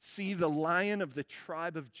 See the Lion of the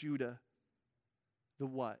tribe of Judah, the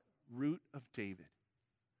what? Root of David.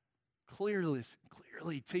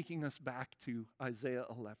 Clearly taking us back to Isaiah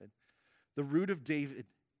 11. The root of David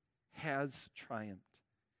has triumphed.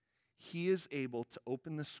 He is able to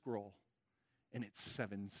open the scroll and its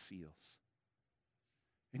 7 seals.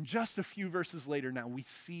 And just a few verses later now, we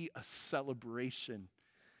see a celebration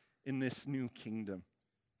in this new kingdom.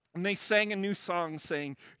 And they sang a new song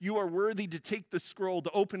saying, you are worthy to take the scroll,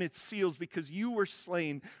 to open its seals, because you were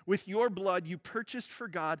slain. With your blood you purchased for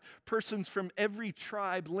God persons from every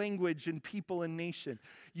tribe, language, and people and nation.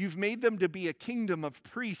 You've made them to be a kingdom of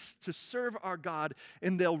priests to serve our God,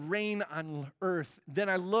 and they'll reign on earth. Then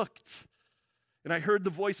I looked, and I heard the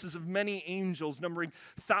voices of many angels, numbering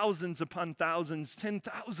thousands upon thousands,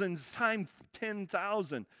 10,000s times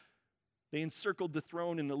 10,000. They encircled the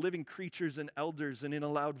throne and the living creatures and elders, and in a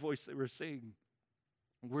loud voice they were saying,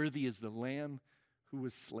 worthy is the Lamb who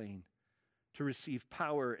was slain to receive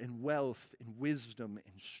power and wealth and wisdom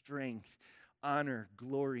and strength, honor,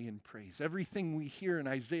 glory, and praise. Everything we hear in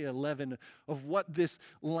Isaiah 11 of what this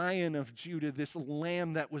Lion of Judah, this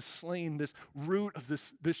Lamb that was slain, this root of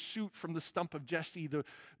this shoot from the stump of Jesse,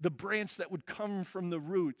 the branch that would come from the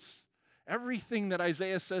roots, everything that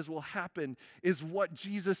Isaiah says will happen is what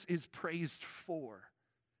Jesus is praised for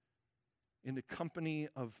in the company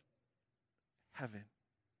of heaven.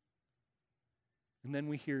 And then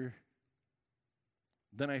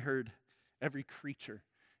I heard every creature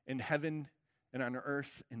in heaven and on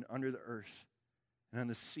earth and under the earth and on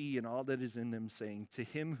the sea and all that is in them, saying, to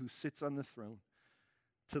him who sits on the throne,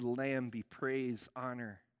 to the Lamb be praise,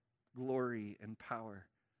 honor, glory, and power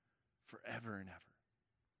forever and ever.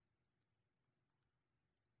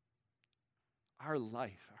 Our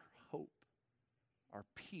life, our hope, our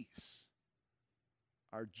peace,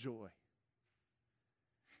 our joy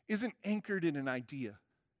isn't anchored in an idea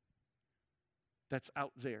that's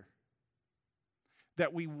out there,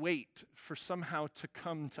 that we wait for somehow to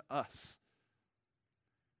come to us.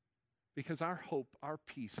 Because our hope, our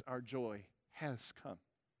peace, our joy has come.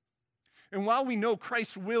 And while we know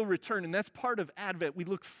Christ will return, and that's part of Advent, we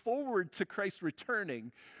look forward to Christ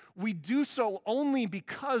returning, we do so only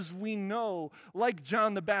because we know, like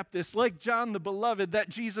John the Baptist, like John the Beloved, that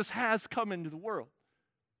Jesus has come into the world.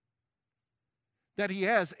 That he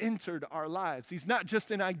has entered our lives. He's not just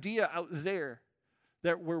an idea out there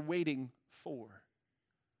that we're waiting for.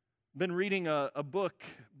 I've been reading a book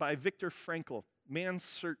by Viktor Frankl, Man's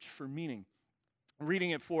Search for Meaning. I'm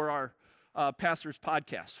reading it for our pastor's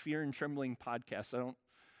podcast, Fear and Trembling podcast.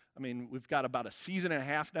 We've got about a season and a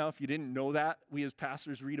half now. If you didn't know that, we as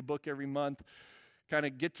pastors read a book every month, kind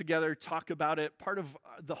of get together, talk about it. Part of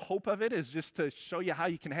the hope of it is just to show you how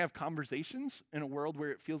you can have conversations in a world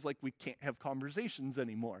where it feels like we can't have conversations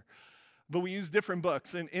anymore. But we use different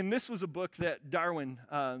books. And this was a book that Darwin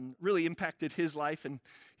really impacted his life, and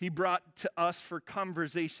he brought to us for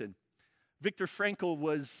conversation. Viktor Frankl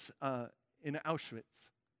was in Auschwitz.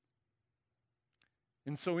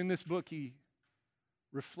 And so in this book, he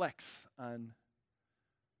reflects on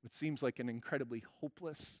what seems like an incredibly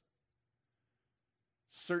hopeless,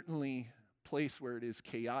 certainly place where it is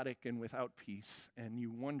chaotic and without peace, and you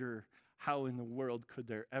wonder how in the world could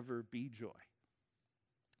there ever be joy.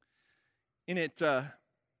 In it,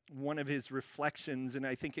 one of his reflections, and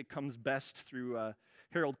I think it comes best through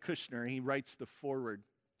Harold Kushner, he writes the foreword.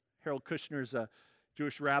 Harold Kushner is a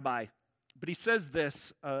Jewish rabbi, but he says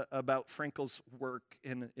this about Frankl's work,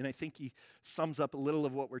 and I think he sums up a little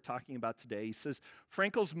of what we're talking about today. He says,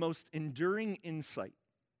 Frankl's most enduring insight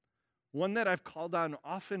one that I've called on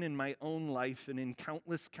often in my own life and in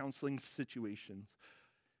countless counseling situations.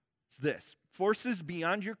 It's this: forces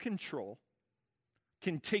beyond your control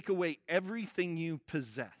can take away everything you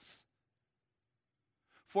possess.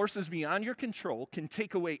 Forces beyond your control can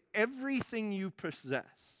take away everything you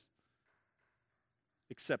possess,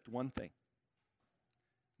 except one thing.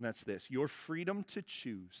 And that's this: your freedom to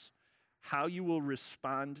choose how you will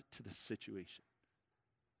respond to the situation.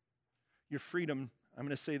 Your freedom, I'm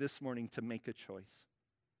going to say this morning, to make a choice.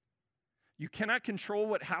 You cannot control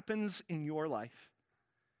what happens in your life,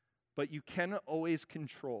 but you can always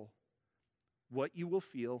control what you will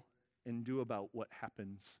feel and do about what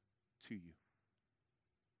happens to you.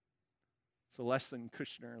 It's a lesson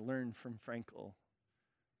Kushner learned from Frankl.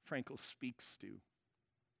 Frankl speaks to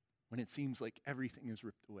when it seems like everything is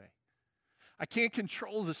ripped away. I can't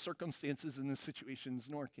control the circumstances and the situations,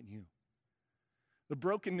 nor can you. The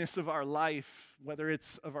brokenness of our life, whether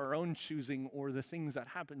it's of our own choosing or the things that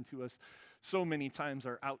happen to us, so many times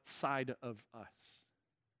are outside of us.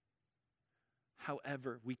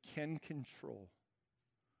 However, we can control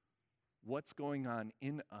what's going on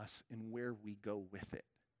in us and where we go with it.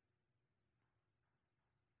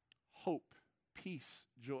 Hope, peace,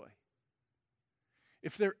 joy.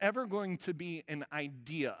 If they're ever going to be an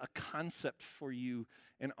idea, a concept for you,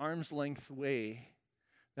 an arm's length way,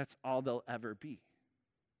 that's all they'll ever be.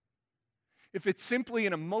 If it's simply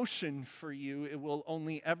an emotion for you, it will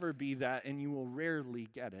only ever be that, and you will rarely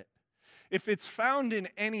get it. If it's found in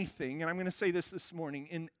anything, and I'm going to say this morning,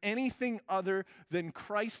 in anything other than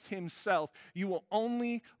Christ himself, you will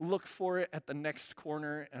only look for it at the next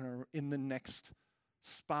corner and in the next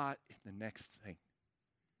spot, in the next thing.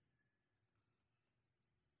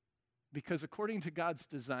 Because according to God's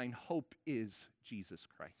design, hope is Jesus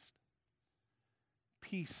Christ.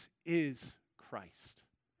 Peace is Christ.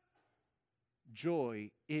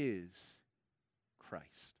 Joy is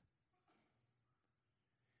Christ.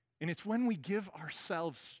 And it's when we give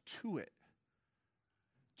ourselves to it,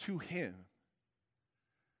 to him,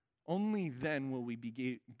 only then will we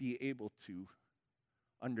be able to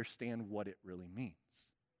understand what it really means.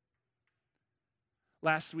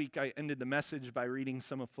 Last week, I ended the message by reading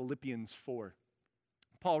some of Philippians 4.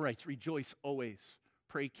 Paul writes, "Rejoice always,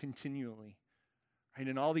 pray continually." Right?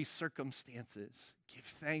 In all these circumstances, give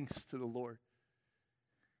thanks to the Lord.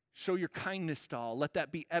 Show your kindness to all. Let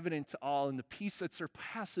that be evident to all. And the peace that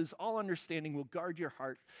surpasses all understanding will guard your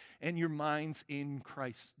heart and your minds in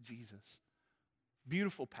Christ Jesus.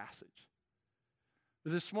 Beautiful passage.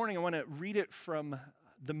 But this morning, I want to read it from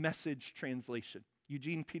the Message translation,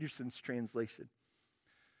 Eugene Peterson's translation.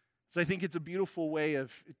 So I think it's a beautiful way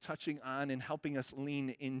of touching on and helping us lean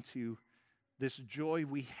into this joy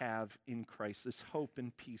we have in Christ, this hope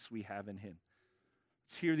and peace we have in him.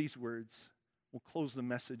 Let's hear these words. We'll close the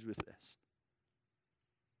message with this.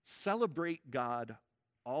 Celebrate God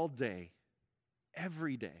all day,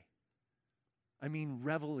 every day. I mean,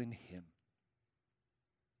 revel in him.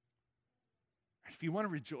 If you want to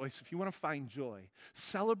rejoice, if you want to find joy,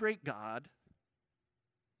 celebrate God.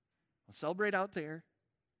 Celebrate out there.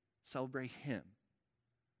 Celebrate him.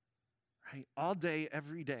 Right? All day,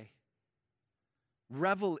 every day.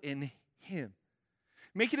 Revel in him.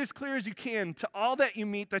 Make it as clear as you can to all that you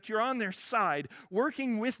meet that you're on their side,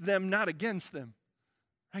 working with them, not against them.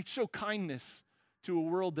 Right? Show kindness to a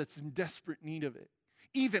world that's in desperate need of it,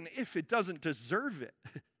 even if it doesn't deserve it.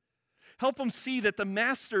 Help them see that the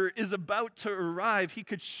master is about to arrive. He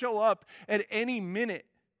could show up at any minute.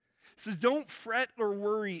 It says, don't fret or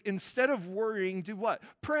worry. Instead of worrying, do what?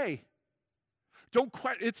 Pray.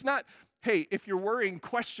 It's not, hey, if you're worrying,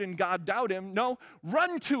 question God, doubt him. No,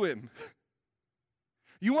 run to him.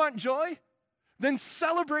 You want joy? Then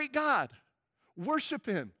celebrate God. Worship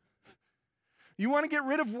him. You want to get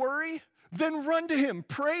rid of worry? Then run to him.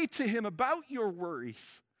 Pray to him about your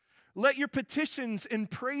worries. Let your petitions and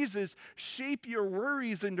praises shape your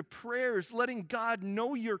worries into prayers, letting God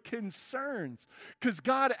know your concerns, because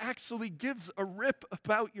God actually gives a rip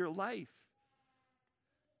about your life.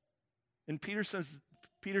 And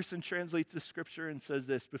Peterson translates the scripture and says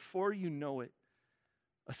this: before you know it,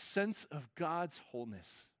 a sense of God's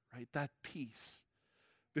wholeness, right? That peace.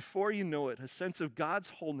 Before you know it, a sense of God's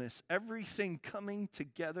wholeness, everything coming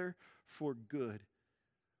together for good,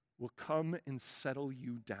 will come and settle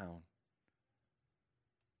you down.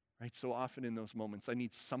 Right? So often in those moments, I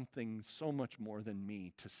need something so much more than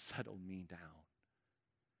me to settle me down.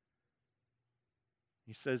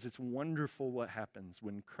 He says it's wonderful what happens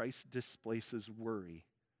when Christ displaces worry,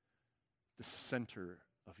 the center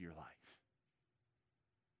of your life.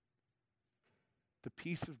 The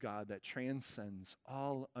peace of God that transcends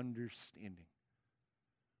all understanding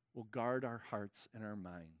will guard our hearts and our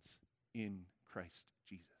minds in Christ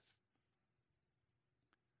Jesus.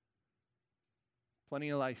 Plenty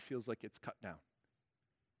of life feels like it's cut down.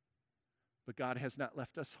 But God has not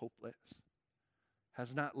left us hopeless,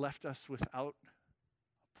 has not left us without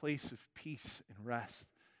a place of peace and rest,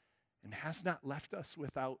 and has not left us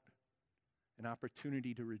without an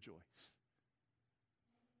opportunity to rejoice.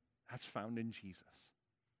 That's found in Jesus.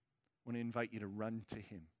 I want to invite you to run to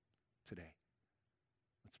him today.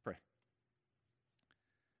 Let's pray.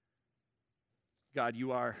 God,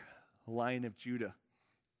 you are a Lion of Judah.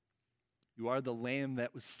 You are the Lamb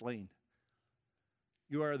that was slain.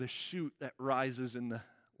 You are the shoot that rises in the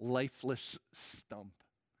lifeless stump.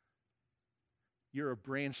 You're a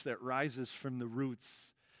branch that rises from the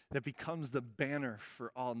roots, that becomes the banner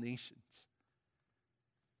for all nations.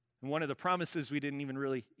 And one of the promises we didn't even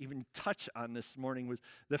really touch on this morning was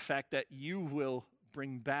the fact that you will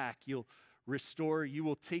bring back, you'll restore, you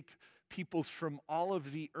will take peoples from all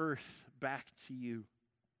of the earth back to you.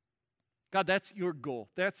 God, that's your goal.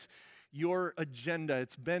 That's your agenda.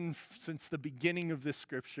 It's been since the beginning of the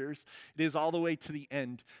scriptures. It is all the way to the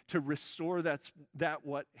end, to restore that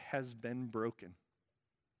what has been broken,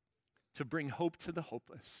 to bring hope to the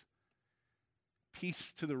hopeless,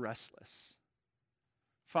 peace to the restless,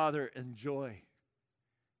 Father, and joy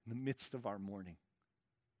in the midst of our mourning.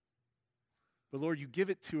 But Lord, you give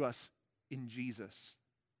it to us in Jesus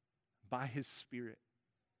by his Spirit.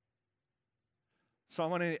 So I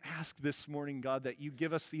want to ask this morning, God, that you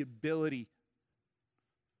give us the ability,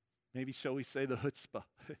 maybe shall we say the chutzpah,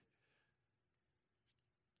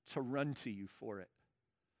 to run to you for it,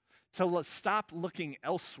 to stop looking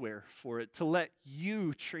elsewhere for it, to let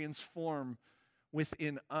you transform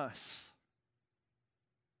within us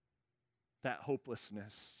that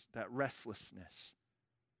hopelessness, that restlessness,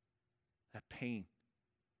 that pain.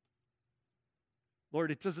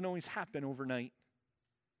 Lord, it doesn't always happen overnight.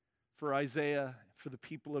 For Isaiah, for the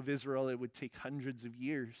people of Israel, it would take hundreds of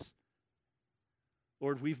years.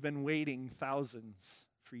 Lord, we've been waiting thousands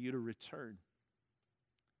for you to return.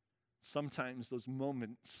 Sometimes those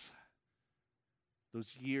moments,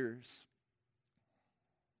 those years,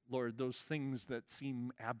 Lord, those things that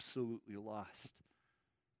seem absolutely lost,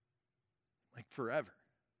 like forever.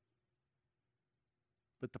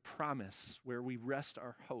 But the promise where we rest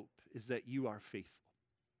our hope is that you are faithful.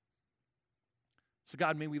 So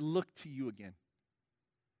God, may we look to you again.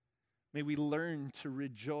 May we learn to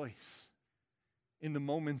rejoice in the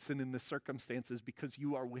moments and in the circumstances because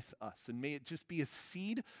you are with us. And may it just be a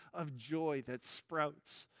seed of joy that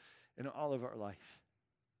sprouts in all of our life.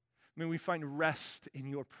 May we find rest in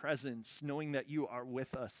your presence, knowing that you are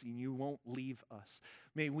with us and you won't leave us.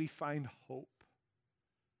 May we find hope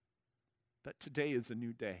that today is a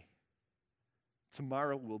new day.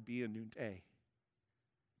 Tomorrow will be a new day.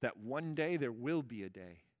 That one day there will be a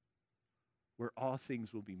day where all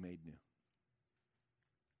things will be made new.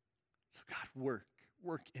 So God,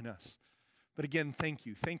 work in us. But again, thank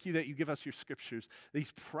you. Thank you that you give us your scriptures,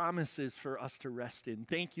 these promises for us to rest in.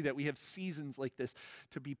 Thank you that we have seasons like this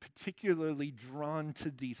to be particularly drawn to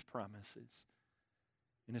these promises,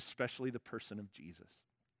 and especially the person of Jesus.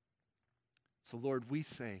 So Lord, we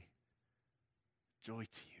say, joy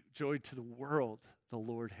to you, joy to the world, the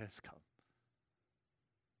Lord has come.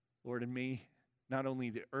 Lord, and may not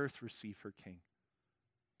only the earth receive her King,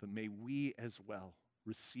 but may we as well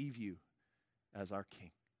receive you as our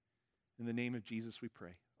King. In the name of Jesus we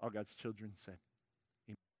pray. All God's children said,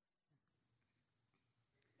 amen.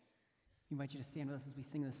 We invite you to stand with us as we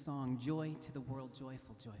sing this song, Joy to the World,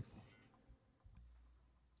 Joyful, Joyful.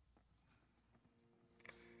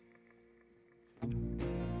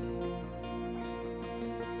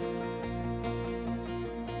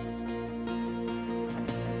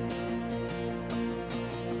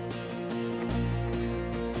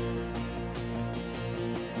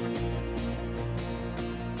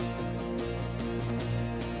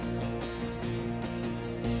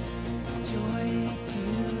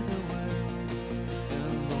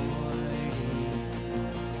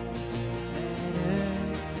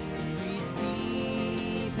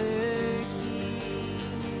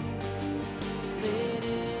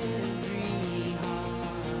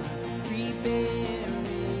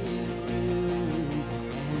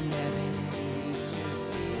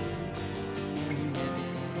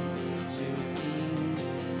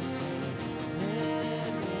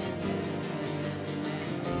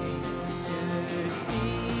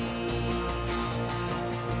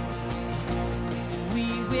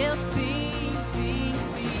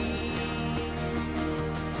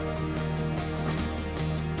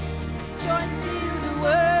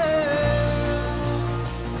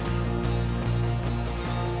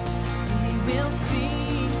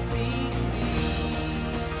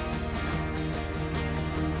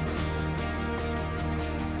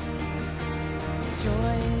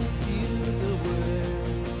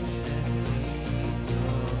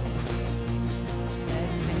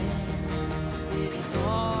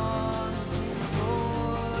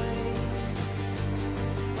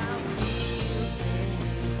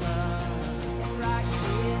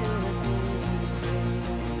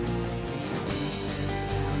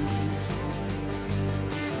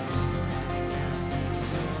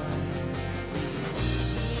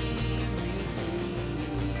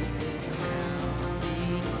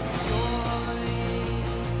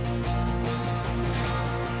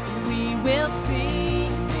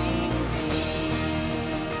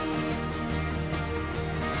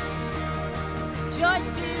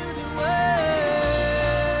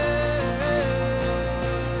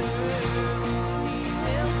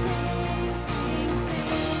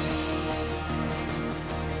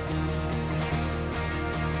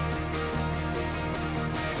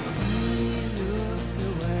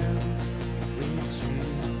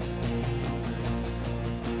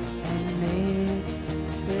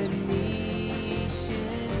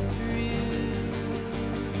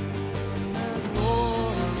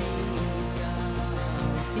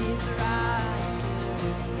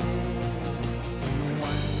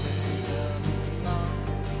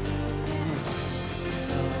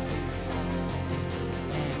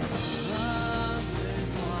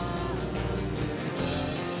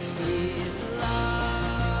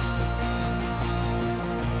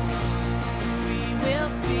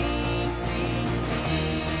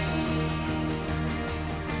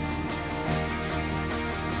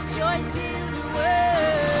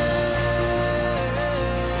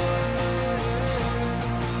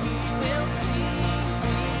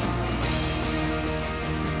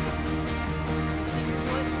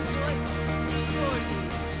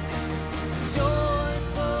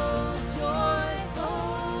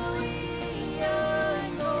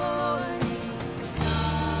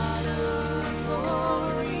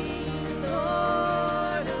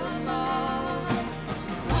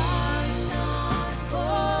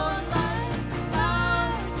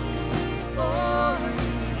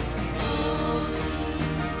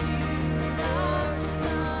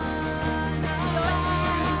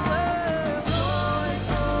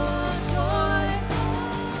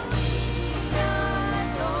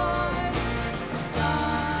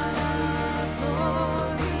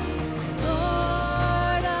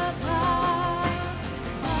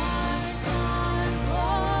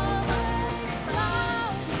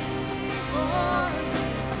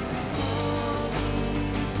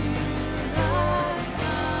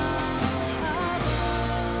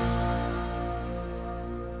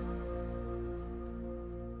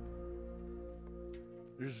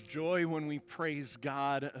 There's joy when we praise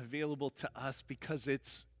God available to us because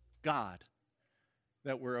it's God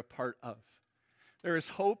that we're a part of. There is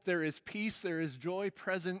hope, there is peace, there is joy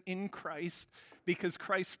present in Christ because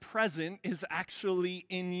Christ's present is actually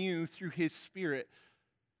in you through his Spirit.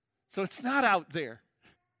 So it's not out there.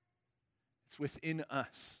 It's within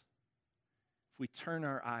us if we turn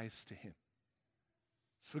our eyes to him.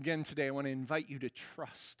 So again today, I want to invite you to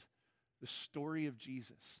trust the story of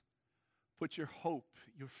Jesus. Put your hope,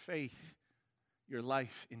 your faith, your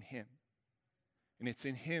life in him. And it's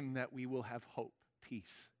in him that we will have hope,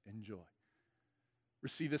 peace, and joy.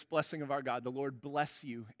 Receive this blessing of our God. The Lord bless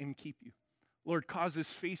you and keep you. Lord, cause his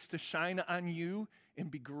face to shine on you and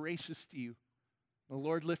be gracious to you. The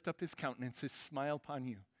Lord lift up his countenance, his smile upon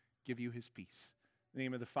you, give you his peace. In the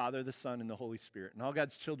name of the Father, the Son, and the Holy Spirit. And all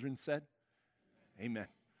God's children said, amen.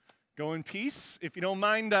 Go in peace. If you don't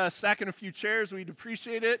mind stacking a few chairs, we'd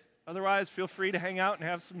appreciate it. Otherwise, feel free to hang out and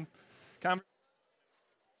have some conversation.